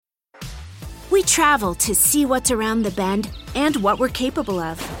We travel to see what's around the bend and what we're capable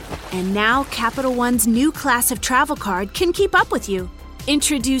of. And now Capital One's new class of travel card can keep up with you.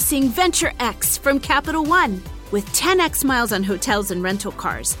 Introducing Venture X from Capital One. With 10x miles on hotels and rental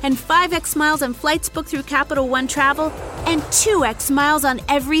cars, and 5x miles on flights booked through Capital One Travel, and 2x miles on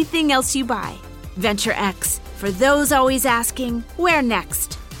everything else you buy. Venture X, for those always asking, where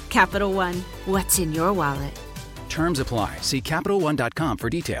next? Capital One, what's in your wallet? Terms apply. See CapitalOne.com for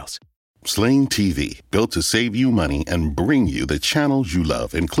details. Sling TV, built to save you money and bring you the channels you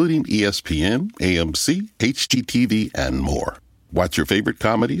love, including ESPN, AMC, HGTV, and more. Watch your favorite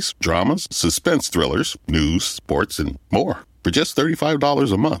comedies, dramas, suspense thrillers, news, sports, and more for just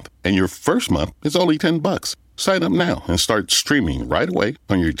 $35 a month. And your first month is only $10. Sign up now and start streaming right away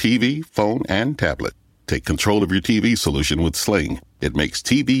on your TV, phone, and tablet. Take control of your TV solution with Sling. It makes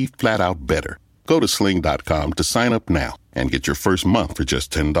TV flat out better. Go to sling.com to sign up now and get your first month for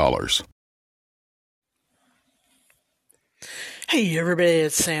just $10. Hey everybody,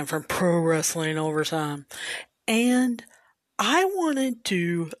 it's Sam from Pro Wrestling Overtime. And I wanted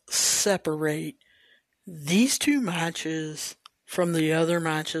to separate these two matches from the other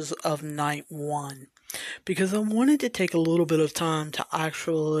matches of night one because I wanted to take a little bit of time to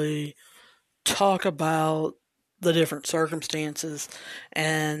actually talk about the different circumstances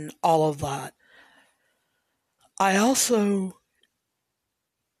and all of that. I also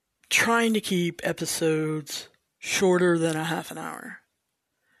trying to keep episodes shorter than a half an hour.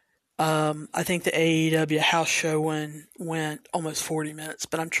 I think the AEW house show went almost 40 minutes,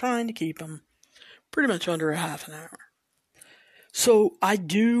 but I'm trying to keep them pretty much under a half an hour. So I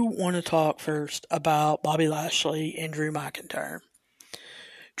do want to talk first about Bobby Lashley and Drew McIntyre.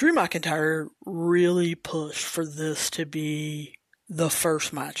 Drew McIntyre really pushed for this to be the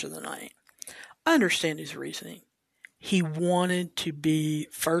first match of the night. I understand his reasoning. He wanted to be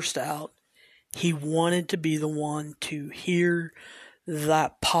first out. He wanted to be the one to hear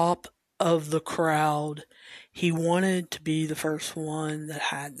that pop of the crowd. He wanted to be the first one that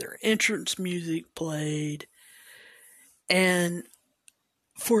had their entrance music played. And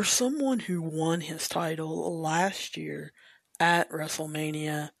for someone who won his title last year at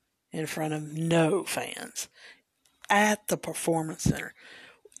WrestleMania in front of no fans at the Performance Center,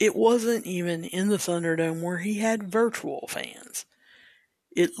 it wasn't even in the Thunderdome where he had virtual fans.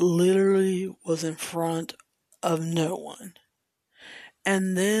 It literally was in front of no one.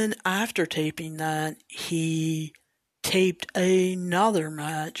 And then after taping that, he taped another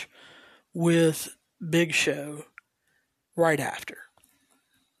match with Big Show right after.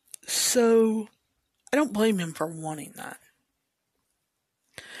 So I don't blame him for wanting that.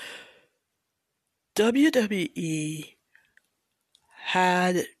 WWE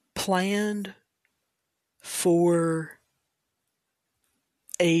had planned for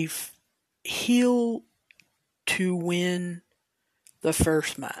a heel to win the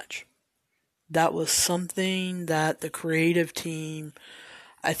first match. That was something that the creative team,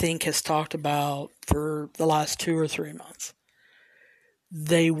 I think, has talked about for the last 2 or 3 months.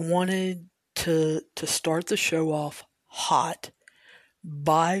 They wanted to start the show off hot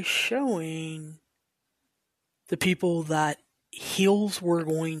by showing the people that heels were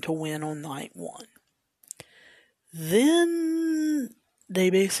going to win on night one. Then they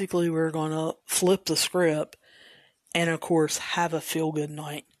basically were going to flip the script and, of course, have a feel-good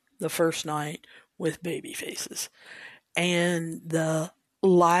night, the first night with baby faces. And the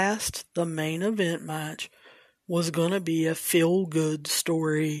main event match was going to be a feel-good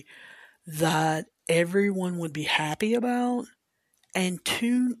story that everyone would be happy about and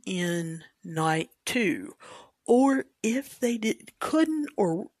tune in night two. Or if they couldn't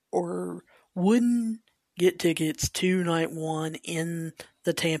or wouldn't get tickets to night one in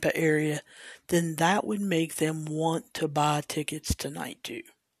the Tampa area, then that would make them want to buy tickets to night two.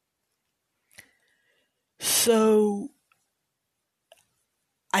 So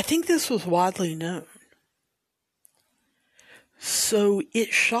I think this was widely known. So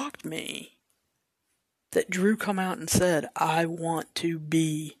it shocked me that Drew come out and said, I want to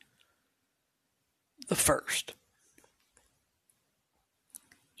be the first.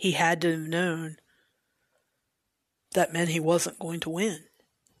 He had to have known that meant he wasn't going to win.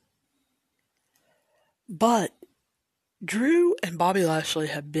 But Drew and Bobby Lashley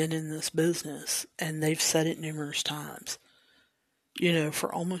have been in this business, and they've said it numerous times,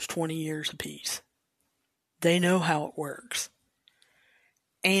 for almost 20 years apiece. They know how it works.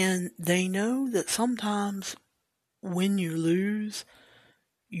 And they know that sometimes when you lose,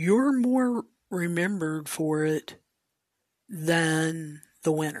 you're more remembered for it than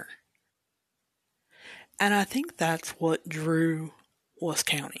the winner. And I think that's what Drew was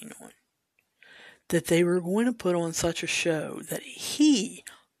counting on. that they were going to put on such a show, that he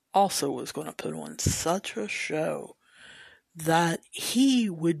also was going to put on such a show that he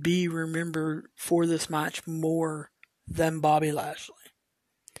would be remembered for this match more than Bobby Lashley.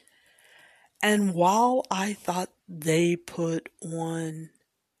 And while I thought they put on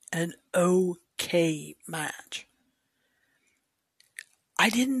an okay match, I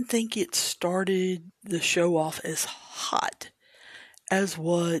didn't think it started the show off as hot as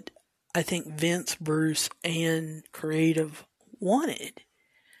what I think Vince, Bruce, and creative wanted.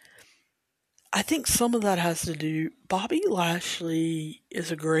 I think some of that has to do, Bobby Lashley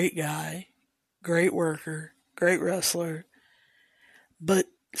is a great guy, great worker, great wrestler, but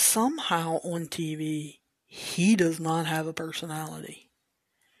somehow on TV, he does not have a personality.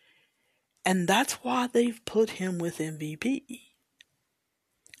 And that's why they've put him with MVP.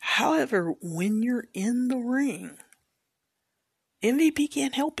 However, when you're in the ring, MVP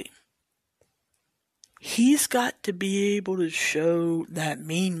can't help him. He's got to be able to show that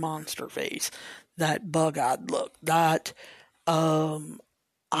mean monster face, that bug-eyed look, that I'm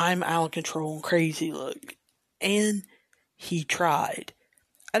out of control and crazy look. And he tried.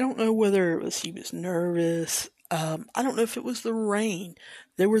 I don't know whether it was he was nervous. I don't know if it was the rain.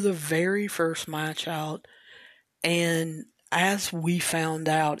 They were the very first match out. And as we found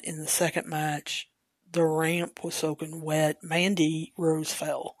out in the second match, the ramp was soaking wet. Mandy Rose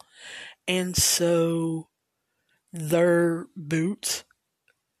fell. And so their boots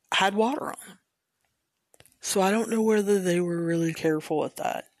had water on them. So I don't know whether they were really careful with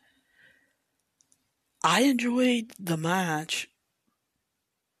that. I enjoyed the match,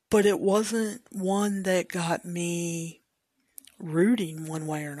 but it wasn't one that got me rooting one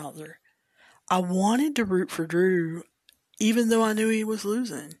way or another. I wanted to root for Drew, even though I knew he was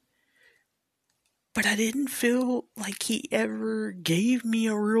losing. But I didn't feel like he ever gave me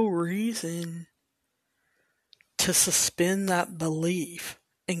a real reason to suspend that belief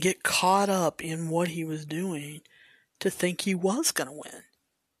and get caught up in what he was doing to think he was going to win.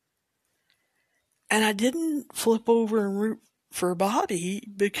 And I didn't flip over and root for Bobby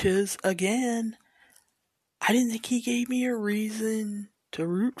because, again, I didn't think he gave me a reason to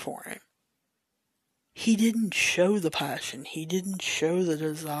root for him. He didn't show the passion. He didn't show the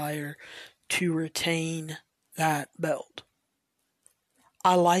desire to retain that belt.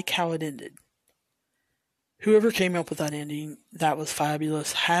 I like how it ended. Whoever came up with that ending, that was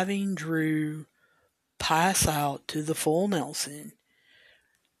fabulous. Having Drew pass out to the full Nelson,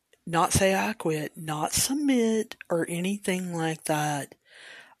 not say I quit, not submit or anything like that.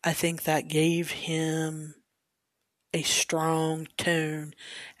 I think that gave him a strong tone,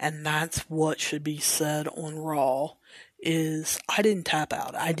 and that's what should be said on Raw, is I didn't tap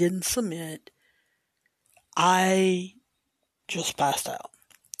out. I didn't submit. I just passed out.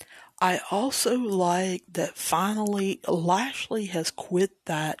 I also like that finally Lashley has quit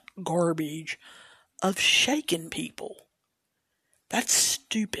that garbage of shaking people. That's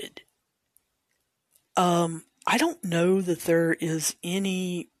stupid. I don't know that there is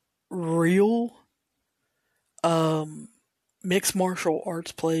any real mixed martial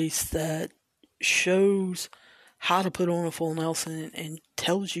arts place that shows how to put on a full Nelson and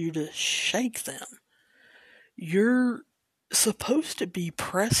tells you to shake them. You're supposed to be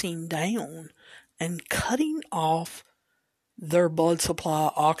pressing down and cutting off their blood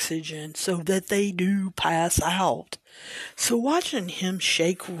supply, oxygen, so that they do pass out. So watching him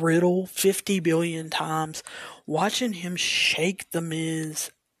shake Riddle 50 billion times, watching him shake The Miz,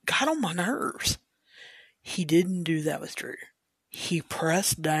 got on my nerves. He didn't do that with Drew. He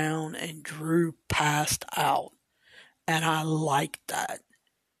pressed down and Drew passed out. And I liked that.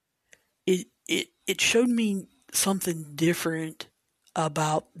 It showed me something different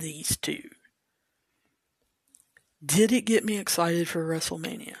about these two. Did it get me excited for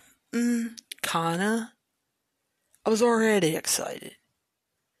WrestleMania? Kinda. I was already excited.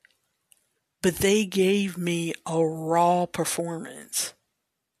 But they gave me a Raw performance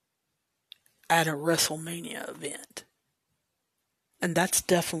at a WrestleMania event. And that's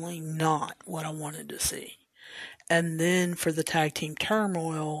definitely not what I wanted to see. And then for the tag team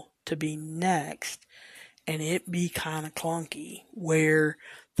turmoil to be next, and it be kind of clunky, where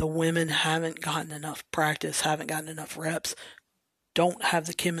the women haven't gotten enough practice, haven't gotten enough reps, don't have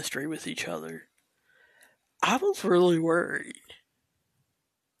the chemistry with each other. I was really worried.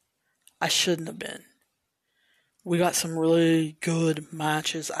 I shouldn't have been. We got some really good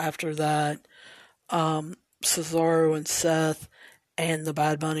matches after that. Cesaro and Seth and the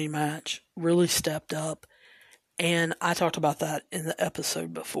Bad Bunny match really stepped up. And I talked about that in the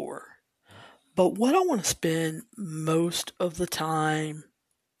episode before. But what I want to spend most of the time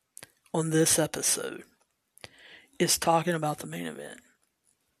on this episode is talking about the main event.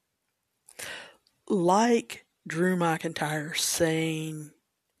 Like Drew McIntyre saying,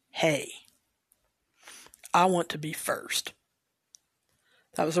 hey, I want to be first.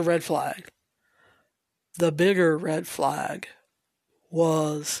 That was a red flag. The bigger red flag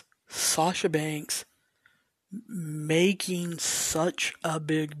was Sasha Banks making such a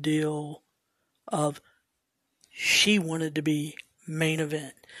big deal of she wanted to be main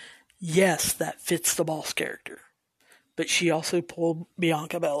event. Yes, that fits the boss character. But she also pulled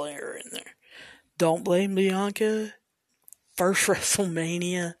Bianca Belair in there. Don't blame Bianca. First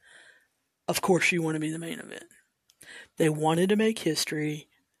WrestleMania, of course you want to be the main event. They wanted to make history.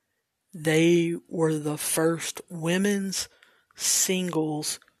 They were the first women's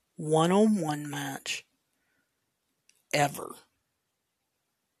singles one-on-one match ever.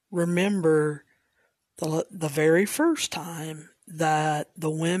 Remember the very first time that the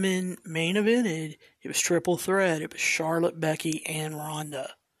women main evented, it was triple threat. It was Charlotte, Becky, and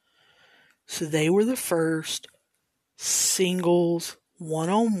Ronda. So they were the first singles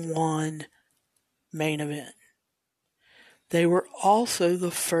one-on-one main event. They were also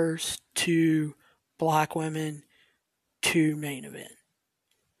the first two black women to main event.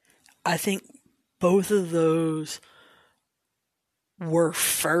 I think both of those were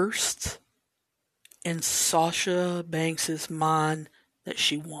first in Sasha Banks' mind that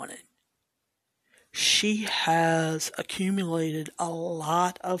she wanted. She has accumulated a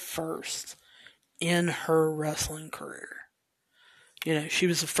lot of firsts in her wrestling career. You know, she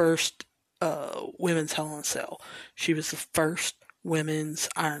was the first women's Hell in a Cell. She was the first women's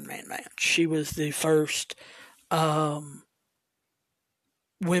Iron Man match. She was the first women's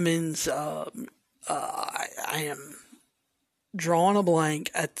I am drawing a blank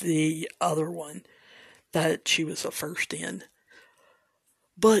at the other one that she was the first in.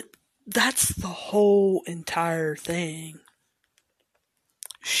 But that's the whole entire thing.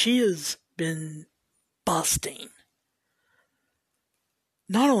 She has been busting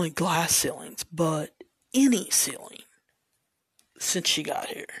not only glass ceilings, but any ceiling since she got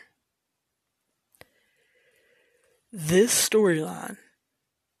here. This storyline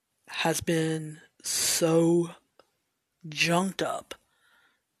has been so junked up,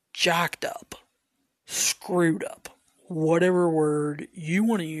 jacked up, screwed up, whatever word you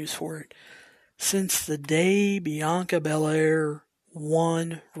want to use for it, since the day Bianca Belair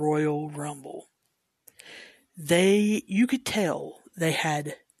won Royal Rumble. You could tell they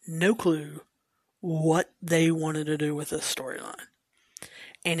had no clue what they wanted to do with this storyline.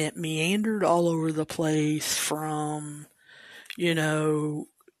 And it meandered all over the place from, you know,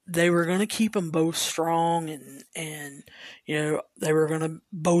 they were going to keep them both strong and, you know, they were going to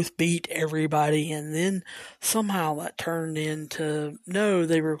both beat everybody. And then somehow that turned into, no,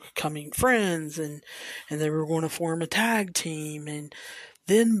 they were becoming friends and they were going to form a tag team. And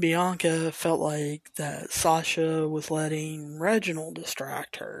then Bianca felt like that Sasha was letting Reginald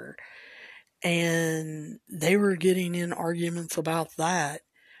distract her. And they were getting in arguments about that.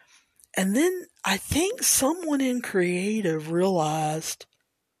 And then I think someone in creative realized,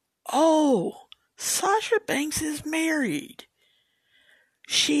 oh, Sasha Banks is married.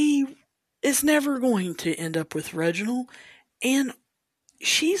 She is never going to end up with Reginald. And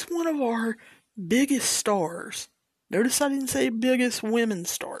she's one of our biggest stars. Notice I didn't say biggest women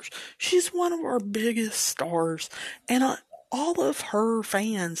stars. She's one of our biggest stars. And all of her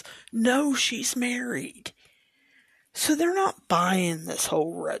fans know she's married. So they're not buying this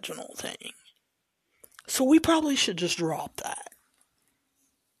whole Reginald thing. So we probably should just drop that.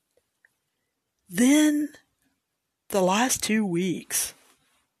 Then, the last 2 weeks,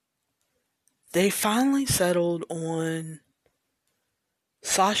 they finally settled on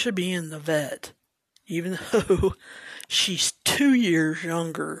Sasha being the vet, even though she's 2 years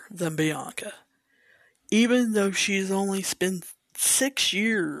younger than Bianca. Even though she's only spent 6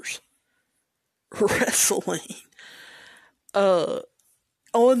 years wrestling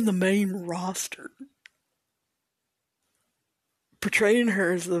on the main roster. Portraying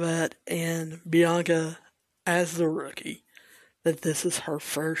her as the vet and Bianca as the rookie, that this is her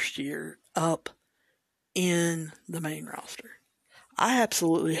first year up in the main roster. I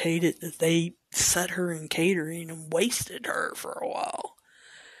absolutely hate it that they set her in catering and wasted her for a while.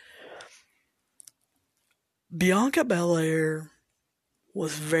 Bianca Belair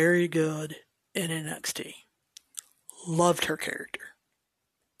was very good in NXT. Loved her character.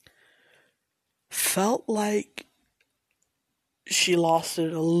 Felt like she lost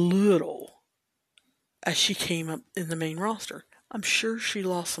it a little as she came up in the main roster. I'm sure she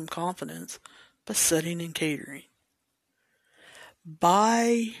lost some confidence by sitting in catering.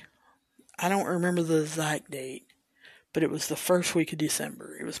 By I don't remember the exact date, but it was the first week of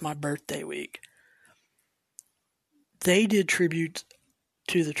December. It was my birthday week. They did tribute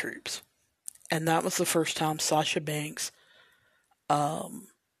to the troops. And that was the first time Sasha Banks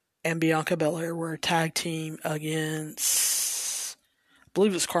and Bianca Belair were a tag team against, I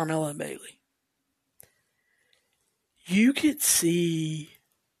believe it was Carmella and Bayley. You could see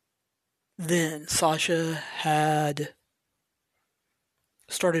then Sasha had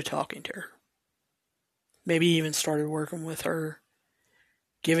started talking to her. Maybe even started working with her,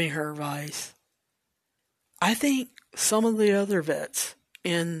 giving her advice. I think some of the other vets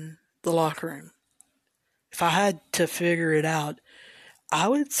in the locker room, if I had to figure it out, I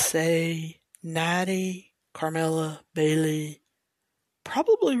would say Natty, Carmella, Bayley,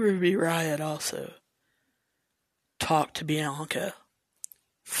 probably Ruby Riott also talked to Bianca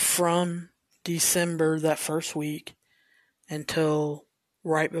from December, that first week, until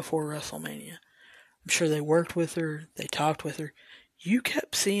right before WrestleMania. I'm sure they worked with her, they talked with her. You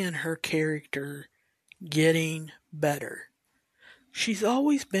kept seeing her character getting better. She's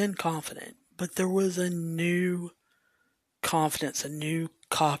always been confident, but there was a new confidence, a new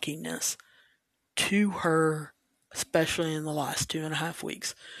cockiness to her, especially in the last 2.5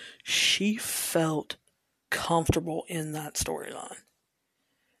 weeks. She felt comfortable in that storyline.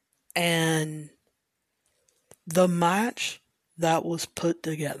 And the match that was put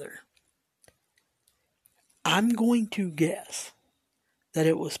together, I'm going to guess that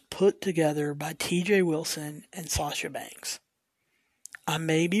it was put together by TJ Wilson and Sasha Banks. I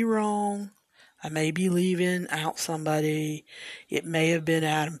may be wrong. I may be leaving out somebody. It may have been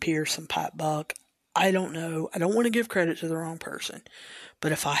Adam Pearce and Pat Buck. I don't know. I don't want to give credit to the wrong person.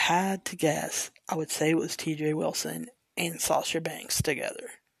 But if I had to guess, I would say it was TJ Wilson and Sasha Banks together.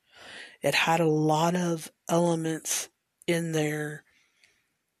 It had a lot of elements in there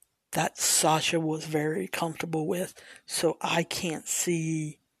that Sasha was very comfortable with. So I can't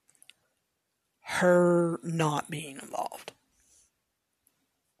see her not being involved.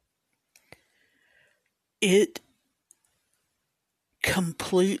 It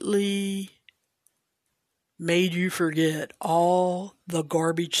completely made you forget all the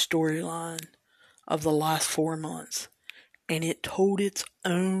garbage storyline of the last 4 months. And it told its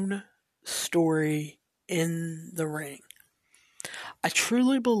own story in the ring. I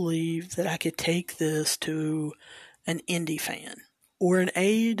truly believe that I could take this to an indie fan or an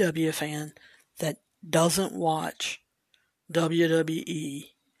AEW fan that doesn't watch WWE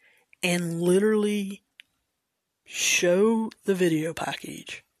and literally show the video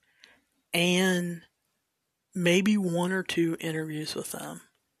package and maybe 1 or 2 interviews with them,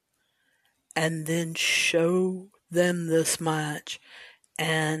 and then show them this match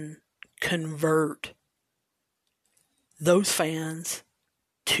and convert those fans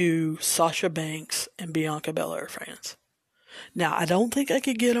to Sasha Banks and Bianca Belair fans. Now, I don't think I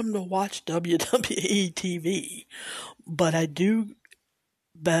could get them to watch WWE TV, but I do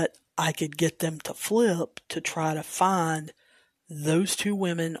bet I could get them to flip to try to find those 2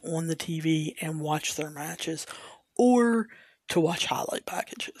 women on the TV and watch their matches, or to watch highlight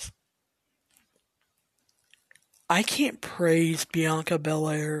packages. I can't praise Bianca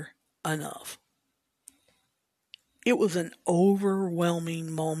Belair enough. It was an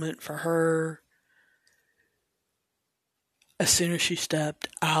overwhelming moment for her as soon as she stepped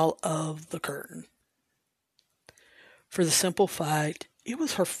out of the curtain. For the simple fact, it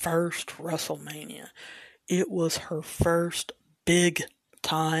was her first WrestleMania. It was her first big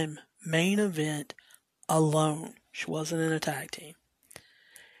time main event alone. She wasn't in a tag team.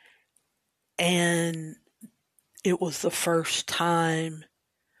 And it was the first time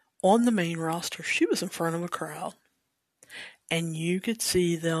on the main roster she was in front of a crowd. And you could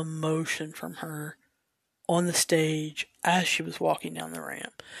see the emotion from her on the stage as she was walking down the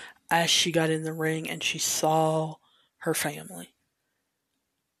ramp, as she got in the ring and she saw her family.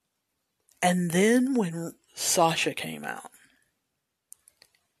 And then when Sasha came out,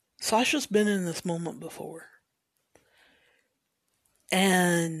 Sasha's been in this moment before.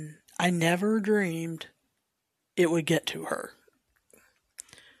 And I never dreamed it would get to her.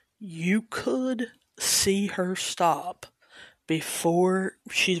 You could see her stop before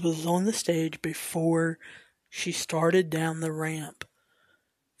she was on the stage, before she started down the ramp.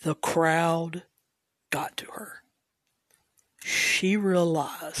 The crowd got to her. She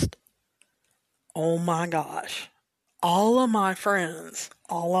realized, oh my gosh, all of my friends,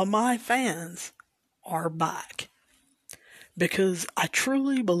 all of my fans are back. Because I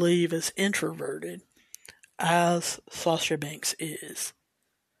truly believe, as introverted as Sasha Banks is,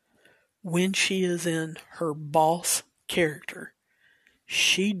 when she is in her boss character,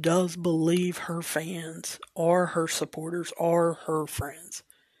 she does believe her fans are her supporters, are her friends.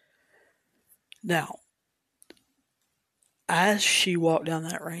 Now, as she walked down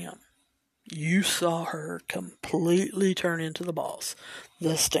that ramp, you saw her completely turn into the boss,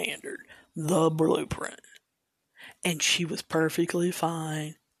 the standard, the blueprint. And she was perfectly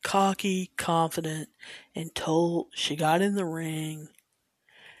fine, cocky, confident, until she got in the ring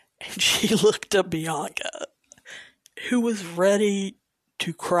and she looked at Bianca, who was ready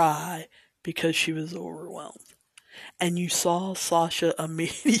to cry because she was overwhelmed. And you saw Sasha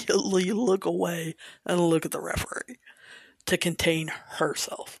immediately look away and look at the referee to contain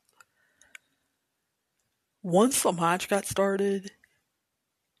herself. Once the match got started,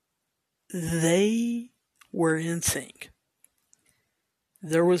 they were in sync.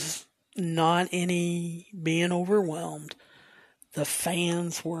 There was not any being overwhelmed. The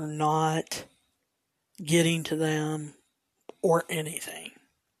fans were not getting to them or anything.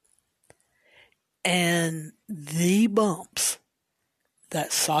 And the bumps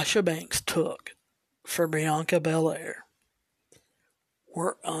that Sasha Banks took for Bianca Belair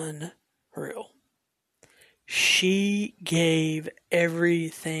were unreal. She gave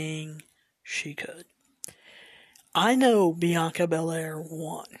everything she could. I know Bianca Belair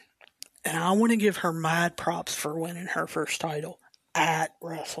won, and I want to give her mad props for winning her first title at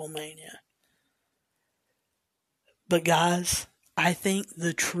WrestleMania. But guys, I think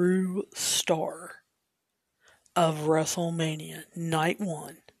the true star of WrestleMania Night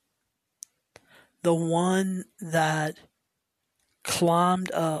 1, the one that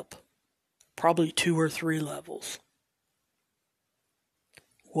climbed up probably 2 or 3 levels,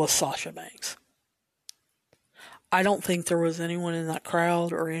 was Sasha Banks. I don't think there was anyone in that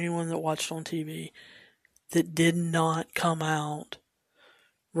crowd or anyone that watched on TV that did not come out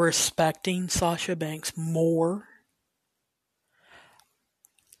respecting Sasha Banks more,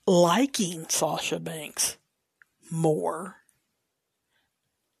 liking Sasha Banks more.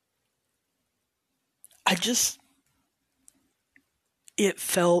 It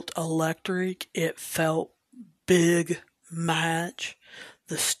felt electric. It felt big match.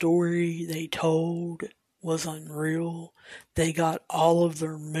 The story they told was unreal. They got all of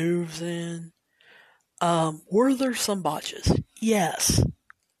their moves in. Were there some botches? Yes.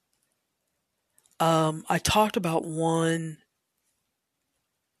 I talked about one,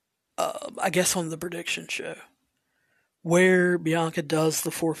 I guess on the prediction show, where Bianca does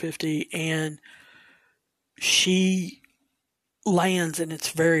the 450 and she lands, and it's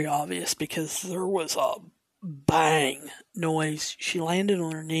very obvious because there was a bang noise. She landed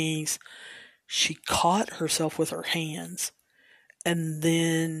on her knees. She caught herself with her hands and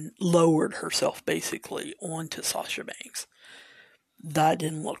then lowered herself basically onto Sasha Banks. That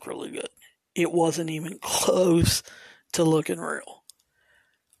didn't look really good. It wasn't even close to looking real.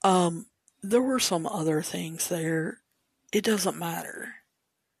 There were some other things there. It doesn't matter.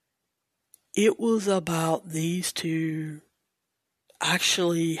 It was about these two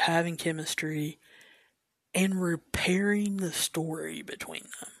actually having chemistry and repairing the story between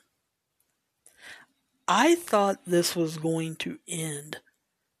them. I thought this was going to end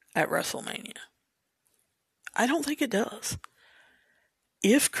at WrestleMania. I don't think it does.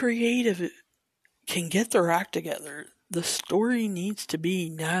 If creative can get their act together, the story needs to be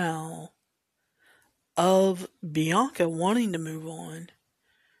now of Bianca wanting to move on.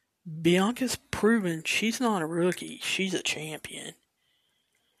 Bianca's proven she's not a rookie. She's a champion.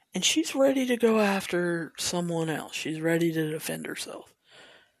 And she's ready to go after someone else. She's ready to defend herself.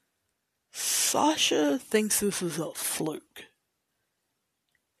 Sasha thinks this is a fluke.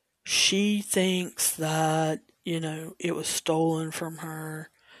 She thinks that, it was stolen from her,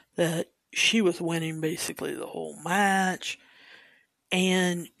 that she was winning basically the whole match,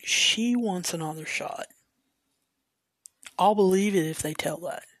 and she wants another shot. I'll believe it if they tell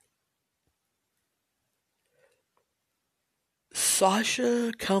that.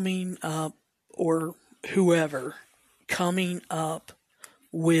 Sasha coming up, or whoever, coming up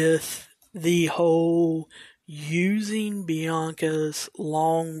with the whole using Bianca's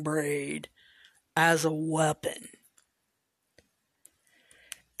long braid as a weapon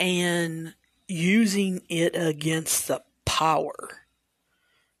and using it against the power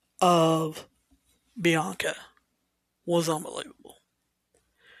of Bianca was unbelievable.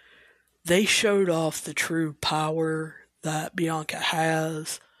 They showed off the true power that Bianca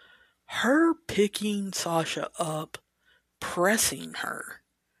has. Her picking Sasha up, pressing her,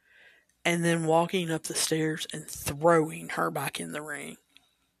 and then walking up the stairs and throwing her back in the ring.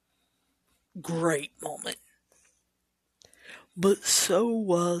 Great moment. But so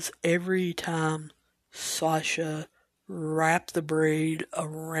was every time Sasha wrapped the braid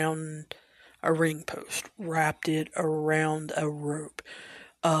around a ring post, wrapped it around a rope,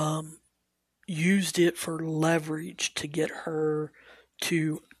 used it for leverage to get her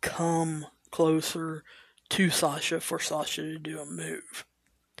to come closer to Sasha for Sasha to do a move.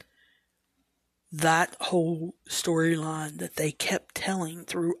 That whole storyline that they kept telling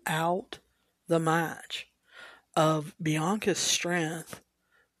throughout the match of Bianca's strength,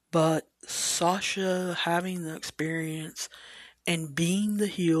 but Sasha having the experience and being the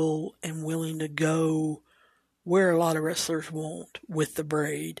heel and willing to go where a lot of wrestlers won't with the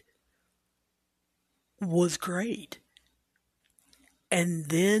braid was great. And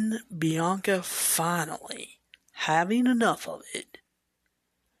then Bianca finally having enough of it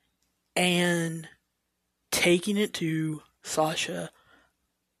and taking it to Sasha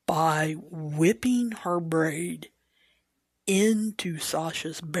by whipping her braid into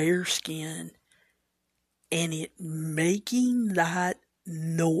Sasha's bare skin and it making that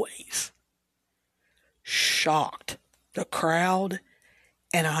noise shocked the crowd,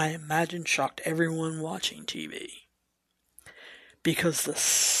 and I imagine shocked everyone watching TV. Because the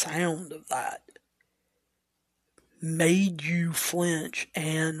sound of that made you flinch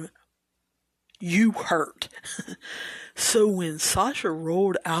and you hurt. So when Sasha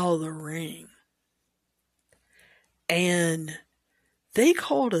rolled out of the ring and they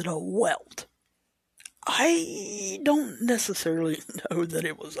called it a welt, I don't necessarily know that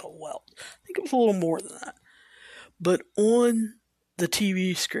it was a welt. I think it was a little more than that. But on the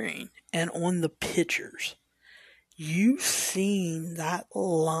TV screen and on the pictures, you've seen that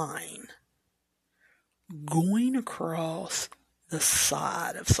line going across the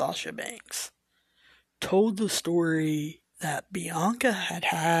side of Sasha Banks. Told the story that Bianca had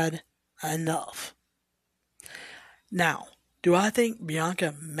had enough. Now, do I think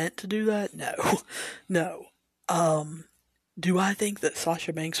Bianca meant to do that? No. Do I think that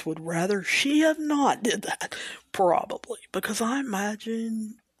Sasha Banks would rather she have not did that? Probably. Because I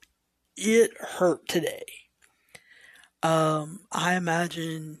imagine it hurt today. I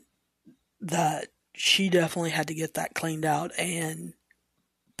imagine that she definitely had to get that cleaned out and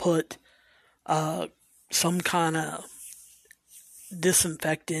put some kind of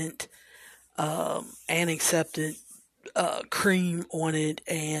disinfectant, antiseptic cream on it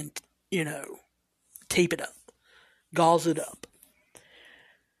and, tape it up, gauze it up,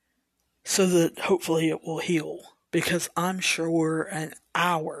 so that hopefully it will heal. Because I'm sure an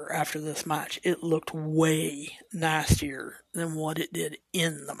hour after this match, it looked way nastier than what it did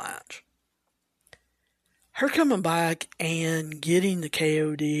in the match. Her coming back and getting the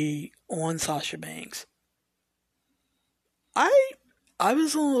KOD on Sasha Banks, I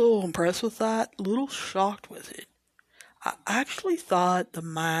was a little impressed with that, a little shocked with it. I actually thought the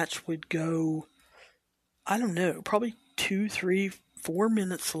match would go, I don't know, probably 2, 3, 4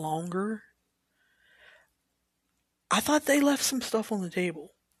 minutes longer. I thought they left some stuff on the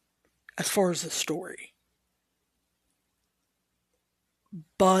table as far as the story.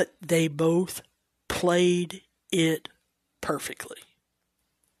 But they both played it perfectly.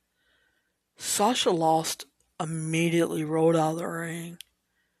 Sasha lost, immediately rolled out of the ring,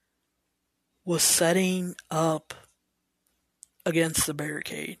 was setting up against the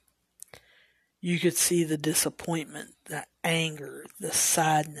barricade. You could see the disappointment, the anger, the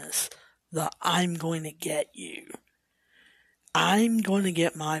sadness, the I'm going to get you. I'm going to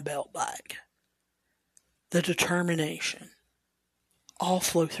get my belt back. The determination all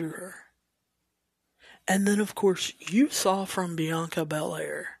flow through her. And then, of course, you saw from Bianca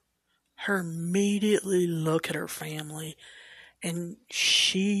Belair her immediately look at her family, and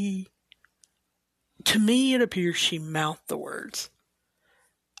she, to me, it appears she mouthed the words.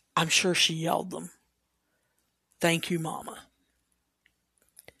 I'm sure she yelled them. Thank you, Mama.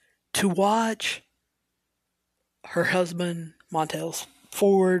 To watch her husband, Montez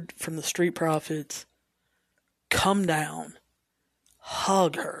Ford from the Street Profits, come down,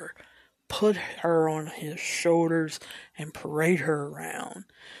 hug her, put her on his shoulders, and parade her around,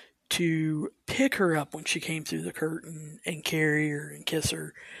 to pick her up when she came through the curtain and carry her and kiss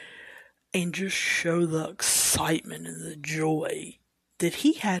her, and just show the excitement and the joy that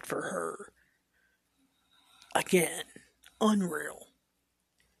he had for her. Again, unreal.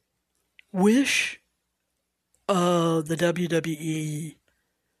 Wish the WWE,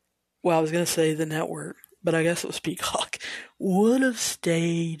 well, I was going to say the network, but I guess it was Peacock, would have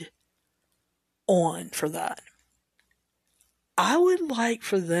stayed on for that. I would like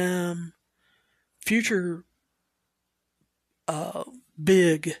for them, future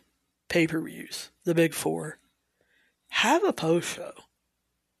big pay-per-views, the big four, have a post show.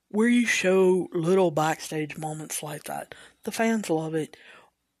 where you show little backstage moments like that. The fans love it.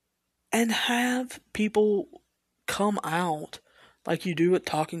 And have people come out like you do at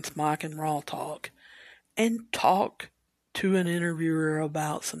Talking Smack and Raw Talk and talk to an interviewer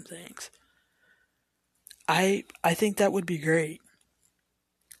about some things. I think that would be great.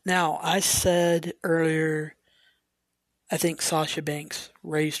 Now, I said earlier, I think Sasha Banks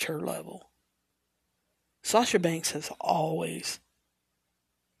raised her level. Sasha Banks has always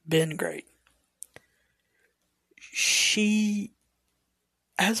been great. She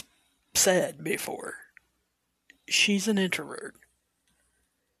has said before, she's an introvert.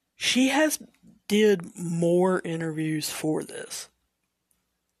 She has did more interviews for this.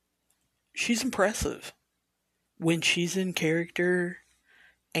 She's impressive when she's in character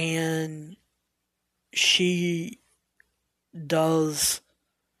and she does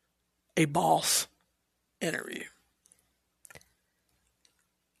a boss interview.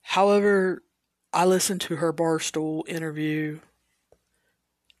 However, I listened to her Barstool interview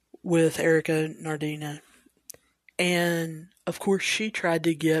with Erica Nardina, and of course she tried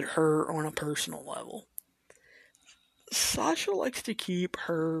to get her on a personal level. Sasha likes to keep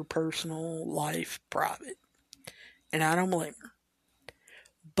her personal life private, and I don't blame her.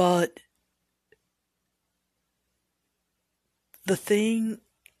 But the thing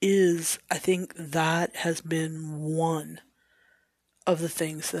is, I think that has been one of the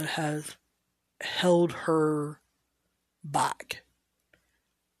things that has held her back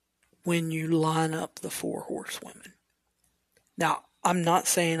when you line up the 4 horsewomen. Now, I'm not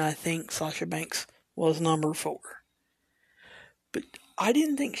saying I think Sasha Banks was number 4, but I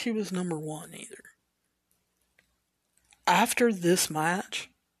didn't think she was number 1 either. After this match,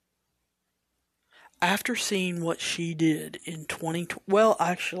 after seeing what she did in 2020, well,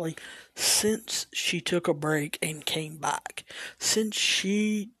 actually, since she took a break and came back, since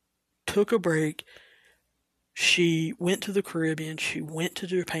she took a break, she went to the Caribbean, she went to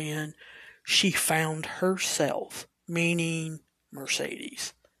Japan, she found herself, meaning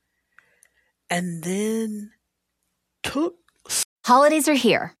Mercedes, and then took... Holidays are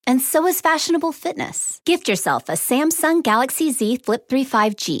here, and so is fashionable fitness. Gift yourself a Samsung Galaxy Z Flip 3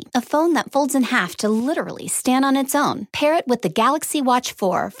 5G, a phone that folds in half to literally stand on its own. Pair it with the Galaxy Watch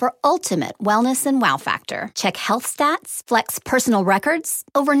 4 for ultimate wellness and wow factor. Check health stats, flex personal records.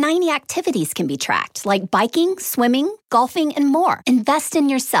 Over 90 activities can be tracked, like biking, swimming, golfing, and more. Invest in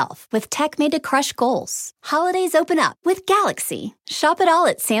yourself with tech made to crush goals. Holidays open up with Galaxy. Shop it all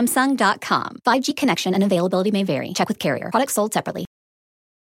at Samsung.com. 5G connection and availability may vary. Check with carrier. Products sold separately.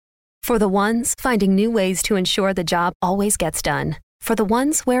 For the ones finding new ways to ensure the job always gets done. For the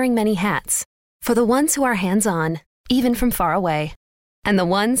ones wearing many hats. For the ones who are hands-on, even from far away. And the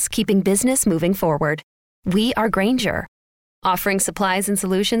ones keeping business moving forward. We are Grainger, offering supplies and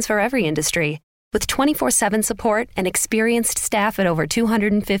solutions for every industry, with 24/7 support and experienced staff at over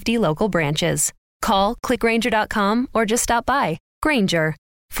 250 local branches. Call, click Grainger.com, or just stop by. Grainger,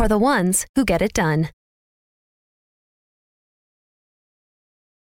 for the ones who get it done.